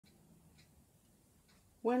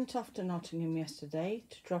Went off to Nottingham yesterday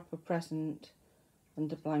to drop a present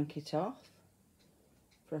and a blanket off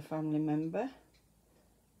for a family member,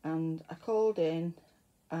 and I called in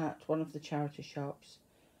at one of the charity shops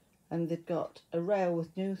and they'd got a rail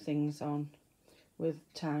with new things on with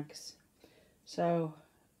tags. So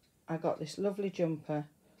I got this lovely jumper,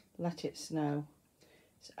 Let It Snow.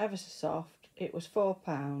 It's ever so soft. It was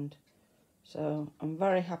 £4, so I'm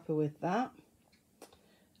very happy with that.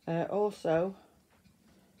 Also,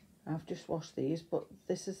 I've just washed these, but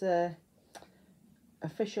this is a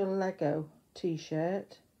official Lego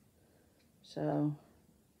t-shirt. So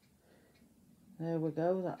there we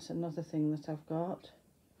go, that's another thing that I've got.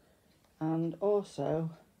 And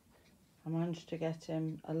also I managed to get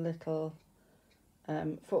him a little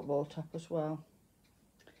football top as well.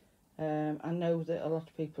 I know that a lot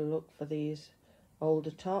of people look for these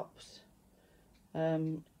older tops,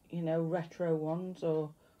 you know, retro ones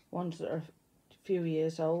or ones that are a few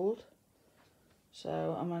years old.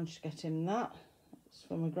 So I managed to get him that. It's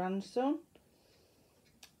for my grandson.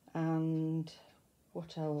 And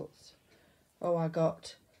what else? Oh, I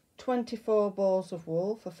got 24 balls of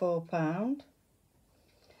wool for £4.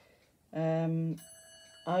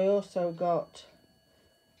 I also got,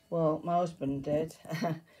 well, my husband did,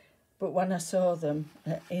 but when I saw them,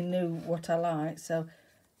 he knew what I liked. So,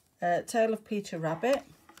 Tale of Peter Rabbit,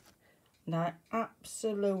 and I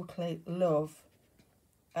absolutely love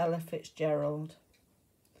Ella Fitzgerald.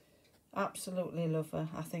 Absolutely love her.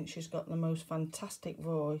 I think she's got the most fantastic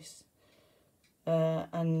voice.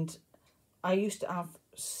 And I used to have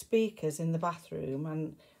speakers in the bathroom,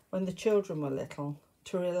 and when the children were little,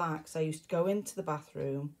 to relax, I used to go into the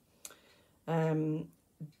bathroom.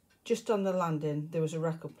 Just on the landing, there was a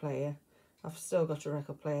record player. I've still got a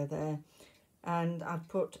record player there. And I'd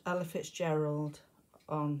put Ella Fitzgerald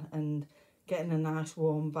on and getting a nice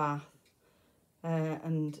warm bath.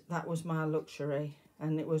 And that was my luxury.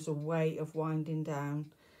 And it was a way of winding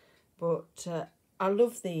down. But I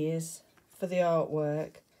love these for the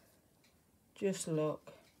artwork. Just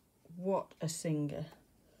look, what a singer.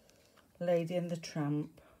 Lady and the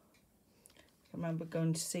Tramp. I remember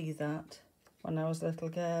going to see that when I was a little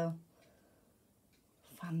girl.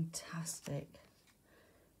 Fantastic.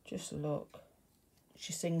 Just look.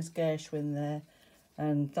 She sings Gershwin there,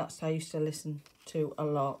 and that's I used to listen to a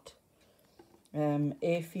lot.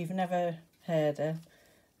 If you've never heard her,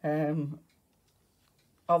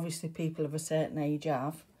 obviously people of a certain age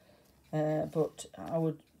have, but I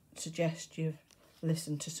would suggest you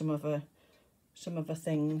listen to some of her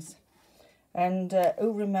things. And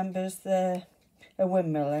who remembers a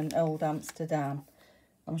windmill in Old Amsterdam?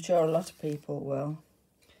 I'm sure a lot of people will.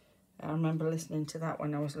 I remember listening to that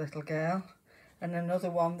when I was a little girl. And another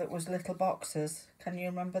one that was Little Boxers. Can you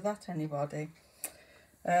remember that, anybody?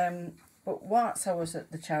 But whilst I was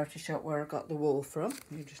at the charity shop where I got the wool from,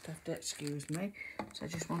 you just have to excuse me. So I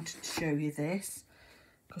just wanted to show you this.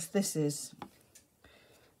 Because this is,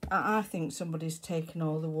 I think somebody's taken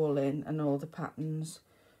all the wool in and all the patterns.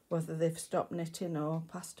 Whether they've stopped knitting or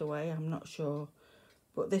passed away, I'm not sure.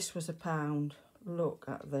 But this was £1. Look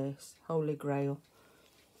at this. Holy Grail.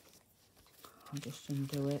 I'll just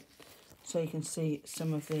undo it so you can see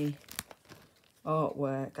some of the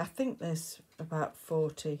artwork. I think there's about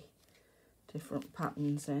 40 different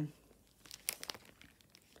patterns in.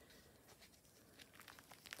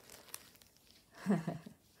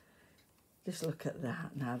 Just look at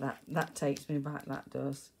that. Now that takes me back, that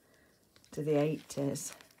does, to the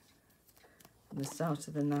 80s, the start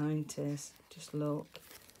of the 90s. Just look.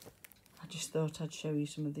 I just thought I'd show you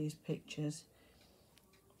some of these pictures.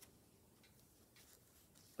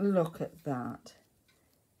 Look at that.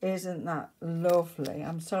 Isn't that lovely?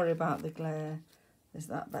 I'm sorry about the glare. Is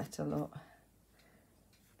that better? Look.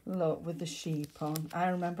 Look, with the sheep on. I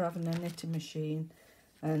remember having a knitting machine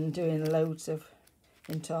and doing loads of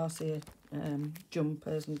intarsia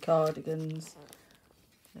jumpers and cardigans.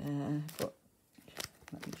 But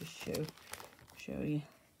let me just show you.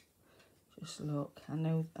 Just look. I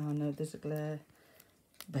know there's a glare.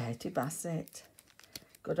 Bertie Bassett.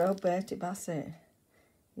 Good old Bertie Bassett.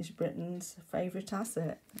 Is Britain's favourite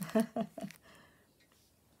asset.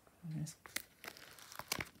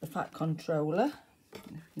 The Fat Controller. If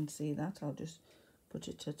you can see that, I'll just put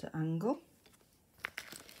it at an angle.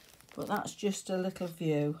 But that's just a little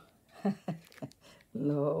view.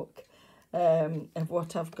 Look, of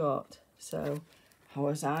what I've got. So I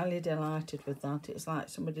was highly delighted with that. It's like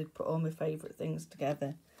somebody had put all my favourite things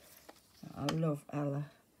together. I love Ella.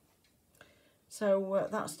 So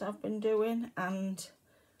that's what I've been doing, and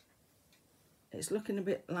it's looking a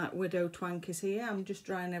bit like Widow Twanky's here. I'm just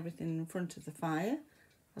drying everything in front of the fire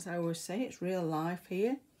as I always say, it's real life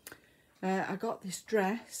here. I got this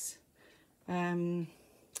dress. I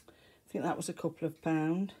think that was a couple of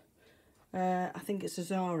 £2. I think it's a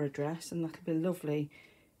Zara dress, and that'll be lovely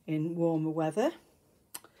in warmer weather.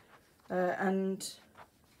 And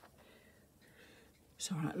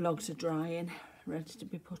it's all right, logs are drying, ready to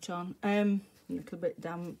be put on. A little bit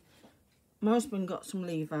damp. My husband got some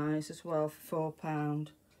Levi's as well for £4.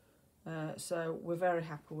 So we're very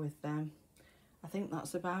happy with them. I think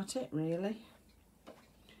that's about it, really.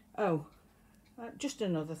 Oh, just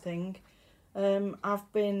another thing.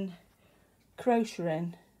 I've been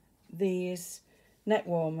crocheting these neck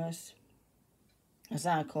warmers, as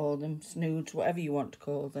I call them, snoods, whatever you want to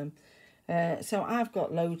call them. So I've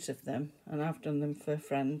got loads of them, and I've done them for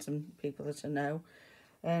friends and people that I know.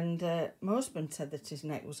 And my husband said that his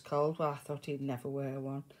neck was cold. Well, I thought he'd never wear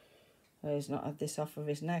one. He's not had this off of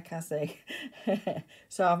his neck, has he?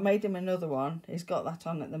 So I've made him another one. He's got that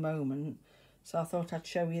on at the moment. So I thought I'd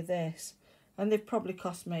show you this. And they've probably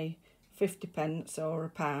cost me 50p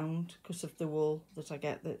or £1 because of the wool that I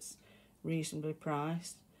get that's reasonably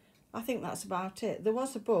priced. I think that's about it. There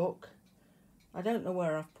was a book. I don't know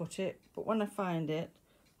where I've put it, but when I find it,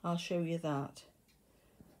 I'll show you that.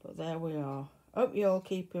 But there we are. Hope you're all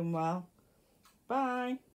keeping well. Bye.